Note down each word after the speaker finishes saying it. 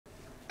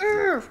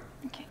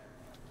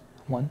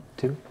1,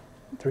 2,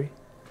 3.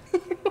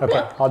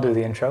 Okay, I'll do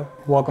the intro.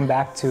 Welcome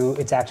back to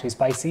It's Actually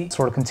Spicy.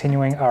 Sort of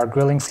continuing our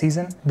grilling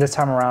season. This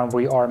time around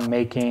we are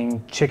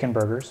making chicken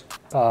burgers.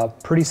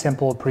 Pretty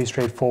simple, pretty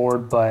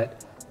straightforward,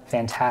 but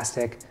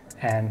fantastic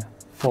and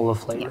full of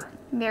flavor.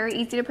 Yeah, very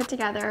easy to put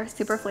together,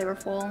 super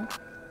flavorful,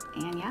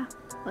 and yeah,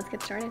 let's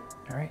get started.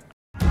 All right.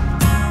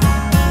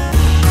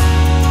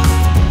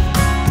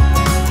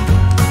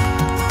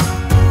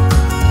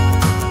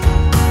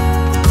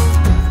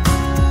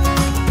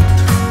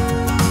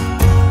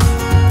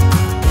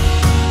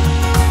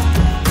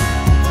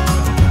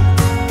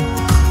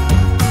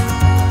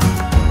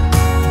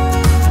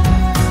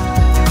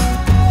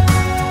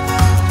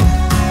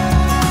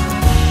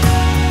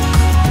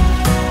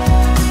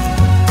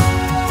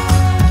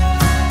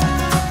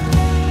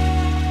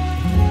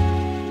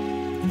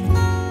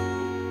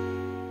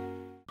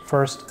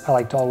 First, I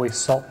like to always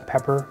salt and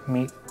pepper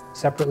meat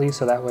separately,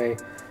 so that way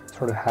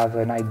sort of have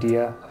an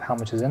idea of how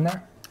much is in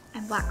there.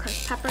 And black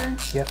crushed pepper.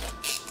 Yep.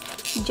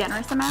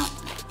 Generous amount.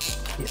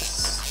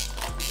 Yes.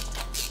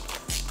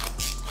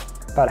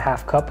 About a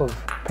half cup of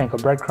panko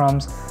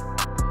breadcrumbs.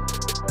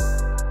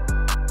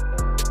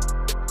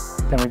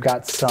 Then we've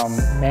got some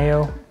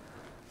mayo.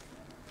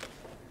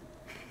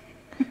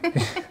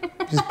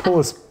 Just pull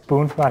a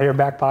spoon from out of your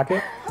back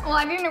pocket. Well,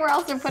 I didn't know where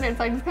else to put it,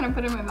 so I just kind of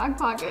put it in my back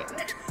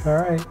pocket. All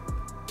right.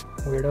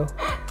 Weirdo.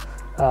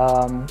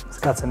 It's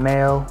got some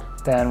mayo.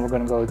 Then we're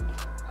gonna go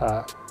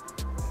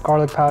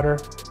garlic powder.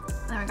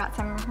 Then we got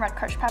some red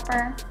crushed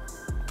pepper.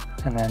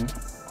 And then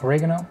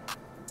oregano.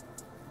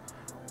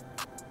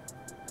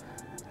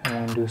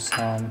 And then do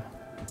some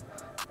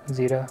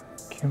Zeta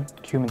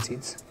cumin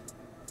seeds.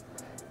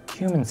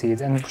 Cumin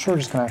seeds, and we're sort of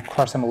just gonna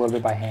crush them a little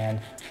bit by hand.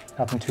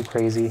 Nothing too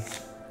crazy.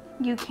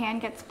 You can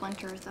get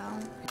splinters though.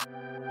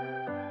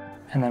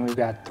 And then we've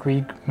got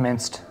 3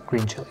 minced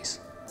green chilies.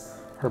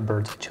 Or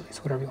bird's eye chilies,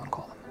 whatever you want to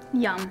call them.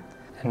 Yum.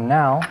 And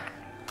now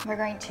we're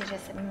going to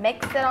just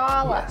mix it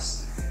all up.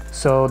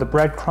 So the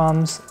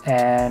breadcrumbs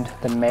and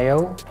the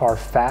mayo are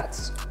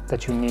fats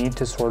that you need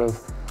to sort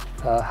of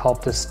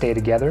help this stay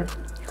together.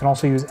 You can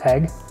also use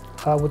egg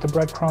with the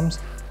breadcrumbs,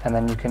 and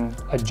then you can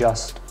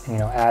adjust,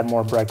 add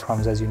more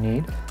breadcrumbs as you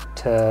need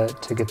to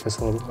get this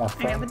a little bit more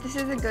firm. I know, but this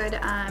is a good,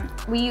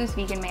 we use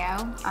vegan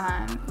mayo,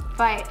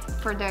 but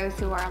for those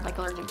who are like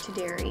allergic to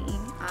dairy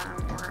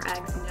or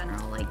eggs in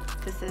general, like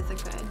this is a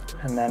good.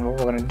 And then what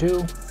we're gonna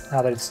do,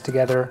 now that it's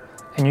together,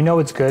 and you know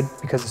it's good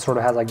because it sort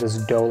of has like this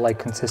dough-like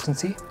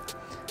consistency,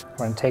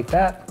 we're gonna take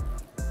that,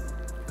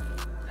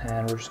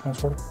 and we're just gonna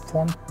sort of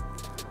form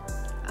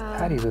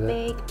patties with it.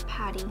 Big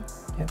patty.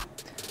 Yep.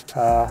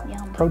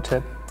 Yum. Pro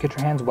tip, get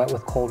your hands wet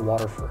with cold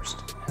water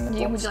first. And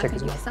then Would you like me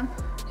to use some?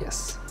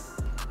 Yes.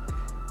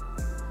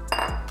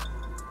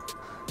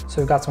 So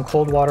we've got some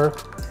cold water.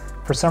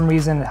 For some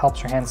reason, it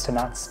helps your hands to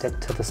not stick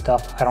to the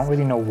stuff. I don't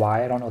really know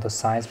why. I don't know the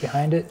science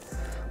behind it.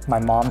 My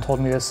mom told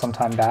me this some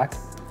time back,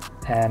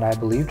 and I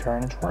believed her,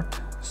 and it worked.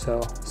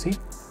 So, see?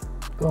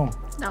 Boom.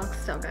 That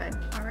looks so good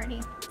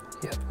already.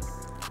 Yep.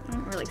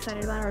 I'm really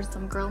excited about it. There's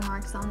some grill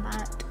marks on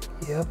that.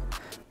 Yep.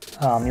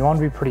 You want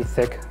to be pretty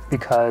thick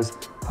because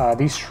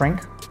these shrink,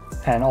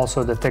 and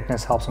also the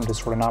thickness helps them to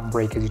sort of not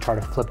break as you try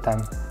to flip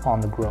them on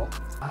the grill.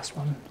 Last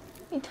one.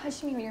 You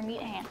touched me with your meat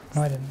hands.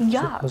 No, I didn't.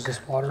 Yuck. It was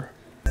just water.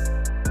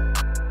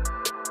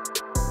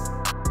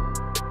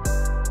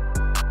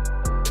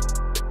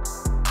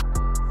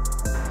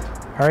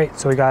 All right,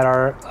 so we got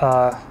our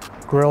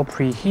grill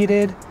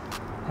preheated.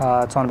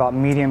 It's on about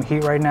medium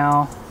heat right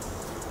now.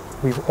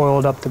 We've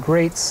oiled up the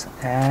grates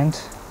and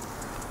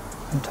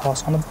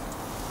toss on the.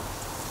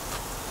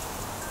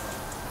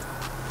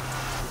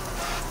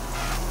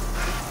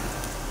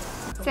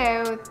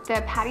 So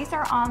the patties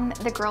are on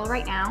the grill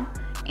right now,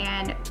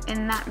 and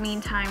in that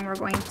meantime, we're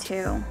going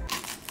to.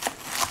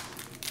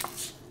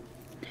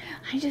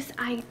 I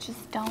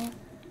just don't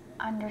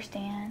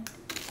understand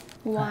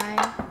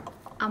why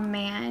a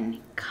man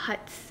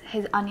cuts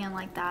his onion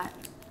like that.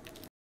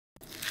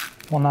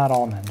 Well, not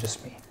all men,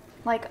 just me.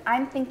 Like,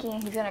 I'm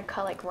thinking he's gonna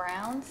cut like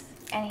rounds,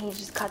 and he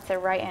just cuts it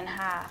right in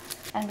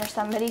half. And for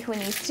somebody who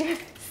needs to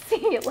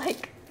see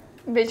like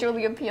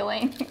visually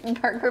appealing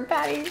burger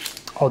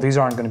patties. Oh, these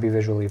aren't going to be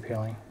visually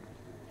appealing.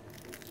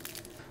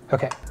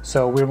 Okay,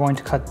 so we're going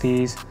to cut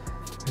these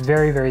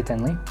very, very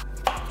thinly.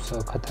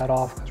 So cut that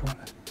off because we're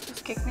gonna.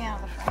 Just kick me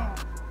out of the frame.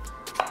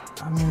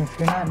 I mean, if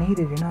you're not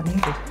needed, you're not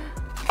needed. I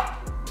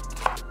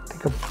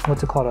think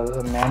what's it called?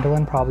 A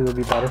mandolin probably would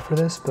be better for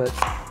this, but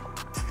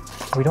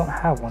we don't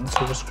have one,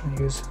 so we're just going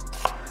to use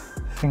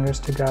fingers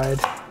to guide.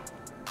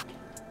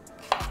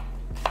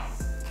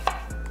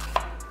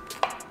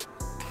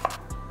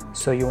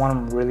 So you want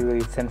them really,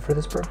 really thin for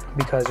this burger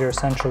because you're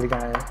essentially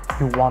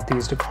you want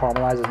these to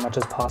caramelize as much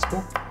as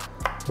possible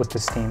with the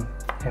steam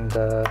in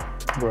the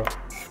grill.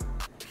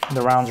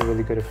 The rounds are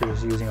really good if you're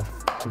just using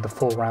the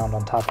full round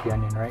on top of the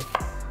onion, right?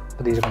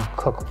 But these are gonna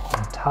cook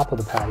on top of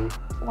the patty.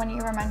 When you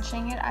were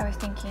mentioning it, I was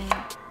thinking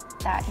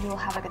that you will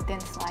have like a thin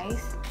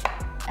slice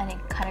and it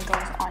kind of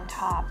goes on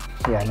top.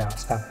 Yeah, no,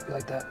 it's not gonna be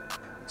like that.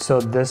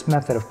 So this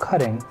method of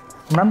cutting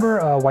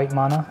Remember White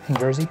Mana in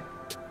Jersey?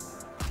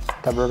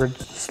 That burger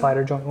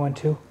slider joint we went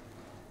to?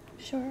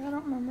 Sure, I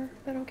don't remember,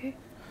 but okay.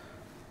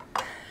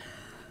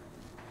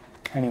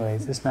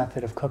 Anyways, this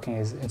method of cooking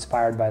is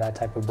inspired by that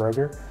type of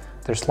burger.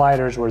 They're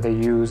sliders where they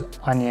use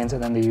onions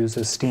and then they use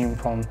the steam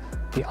from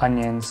the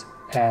onions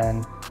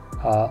and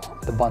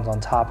the buns on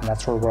top, and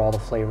that's sort of where all the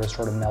flavors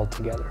sort of meld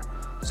together.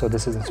 So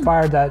this is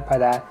inspired by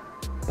that,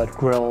 but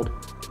grilled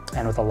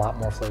and with a lot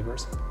more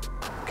flavors.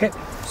 Okay,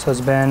 so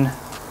it's been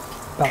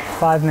about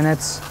 5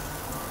 minutes.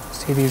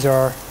 See, these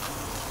are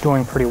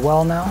doing pretty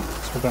well now.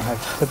 So we're gonna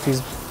have to flip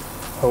these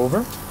over.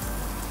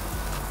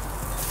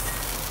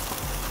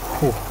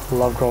 Ooh,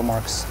 love grill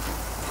marks.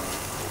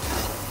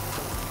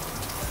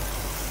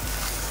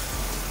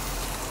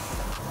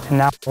 And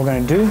now what we're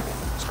gonna do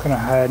is go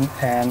ahead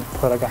and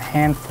put like a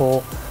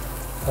handful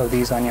of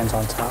these onions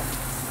on top.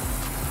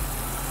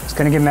 It's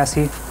gonna get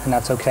messy, and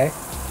that's okay,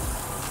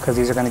 because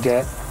these are gonna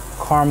get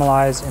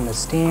caramelized in the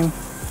steam.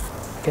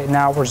 Okay,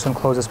 now we're just gonna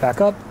close this back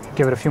up,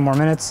 give it a few more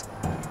minutes,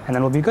 and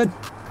then we'll be good.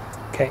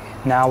 Okay,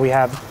 now we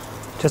have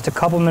just a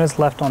couple minutes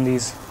left on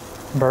these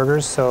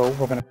burgers, so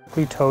we're gonna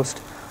quickly toast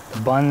the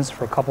buns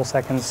for a couple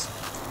seconds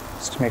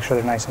just to make sure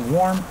they're nice and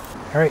warm.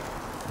 All right,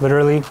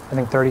 literally, I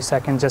think 30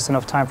 seconds, just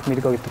enough time for me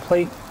to go get the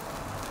plate.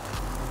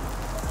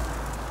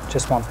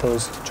 Just want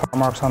those char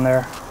marks on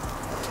there.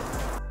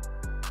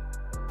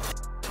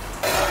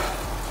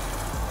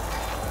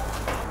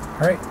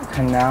 All right,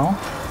 and now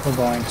we're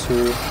going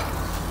to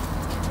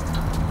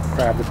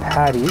grab the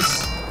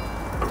patties.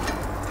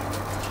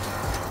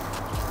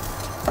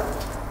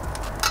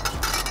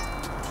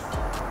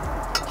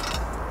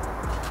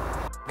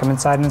 Come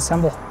inside and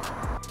assemble.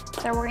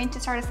 So we're going to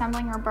start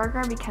assembling our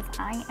burger because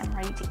I am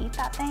ready to eat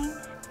that thing.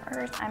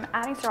 First, I'm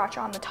adding sriracha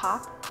on the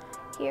top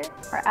here.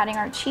 We're adding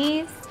our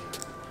cheese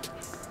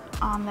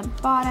on the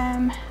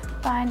bottom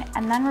bun,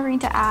 and then we're going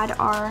to add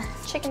our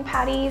chicken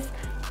patties.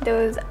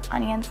 Those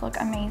onions look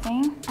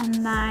amazing. And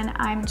then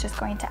I'm just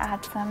going to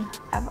add some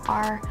of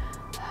our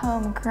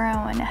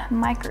homegrown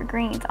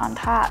microgreens on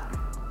top.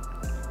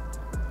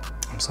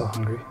 I'm so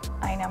hungry.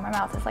 I know, my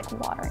mouth is like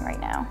watering right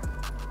now.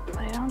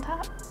 Put it on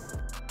top.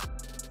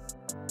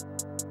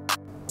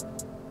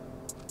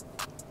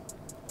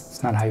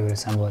 It's not how you would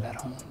assemble it at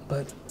home,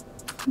 but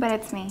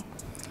it's me.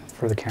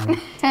 For the camera.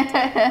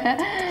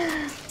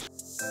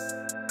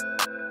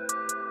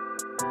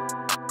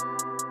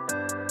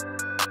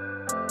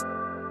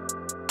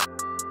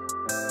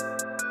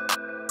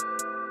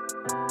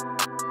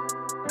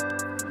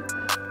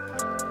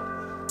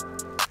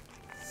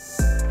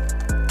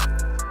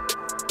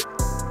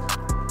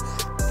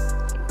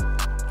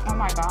 Oh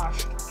my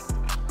gosh.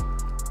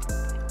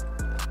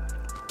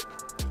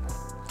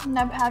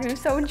 That patty is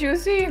so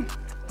juicy.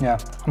 Yeah,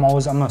 I'm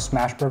a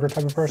smash burger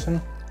type of person,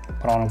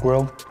 but on a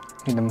grill,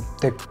 you need them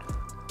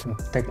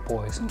thick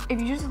boys. If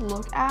you just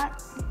look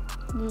at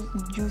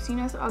the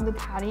juiciness of the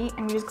patty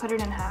and you just cut it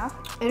in half,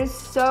 it is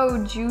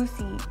so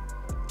juicy.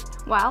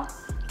 Well,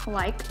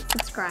 like,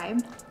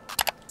 subscribe,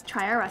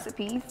 try our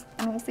recipes,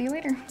 and we'll see you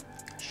later.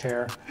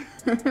 Share.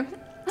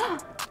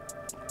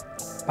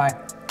 Bye.